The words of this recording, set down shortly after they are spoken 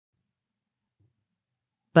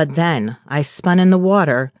But then I spun in the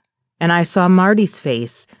water, and I saw Marty's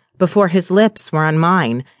face before his lips were on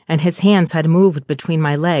mine and his hands had moved between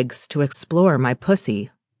my legs to explore my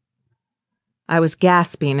pussy. I was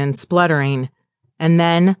gasping and spluttering, and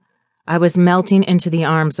then I was melting into the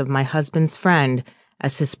arms of my husband's friend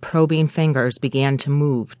as his probing fingers began to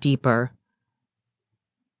move deeper.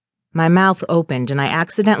 My mouth opened and I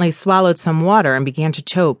accidentally swallowed some water and began to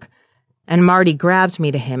choke, and Marty grabbed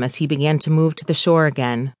me to him as he began to move to the shore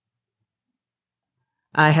again.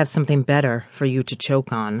 "I have something better for you to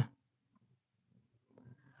choke on."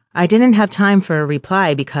 I didn't have time for a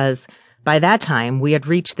reply because, by that time, we had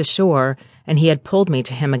reached the shore and he had pulled me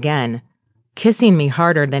to him again, kissing me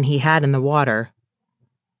harder than he had in the water.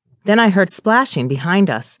 Then I heard splashing behind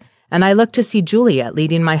us, and I looked to see Juliet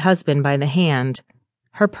leading my husband by the hand,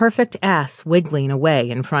 her perfect ass wiggling away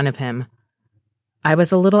in front of him. I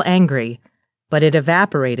was a little angry, but it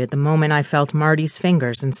evaporated the moment I felt Marty's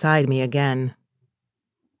fingers inside me again.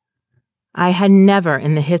 I had never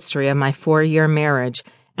in the history of my 4-year marriage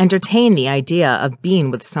entertained the idea of being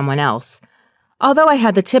with someone else. Although I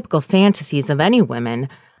had the typical fantasies of any women,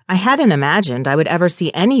 I hadn't imagined I would ever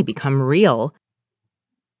see any become real.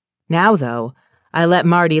 Now, though, I let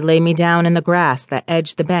Marty lay me down in the grass that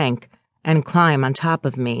edged the bank and climb on top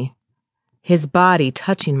of me, his body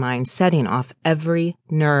touching mine, setting off every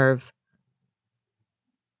nerve.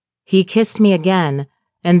 He kissed me again,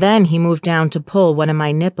 and then he moved down to pull one of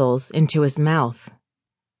my nipples into his mouth.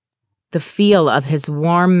 The feel of his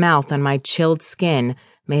warm mouth on my chilled skin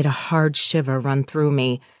made a hard shiver run through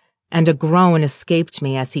me, and a groan escaped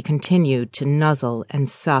me as he continued to nuzzle and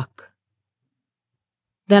suck.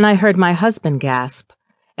 Then I heard my husband gasp,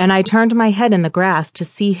 and I turned my head in the grass to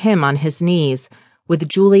see him on his knees, with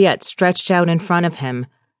Juliet stretched out in front of him,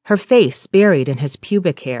 her face buried in his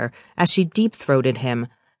pubic hair as she deep-throated him,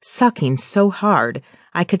 sucking so hard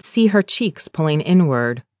I could see her cheeks pulling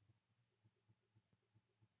inward.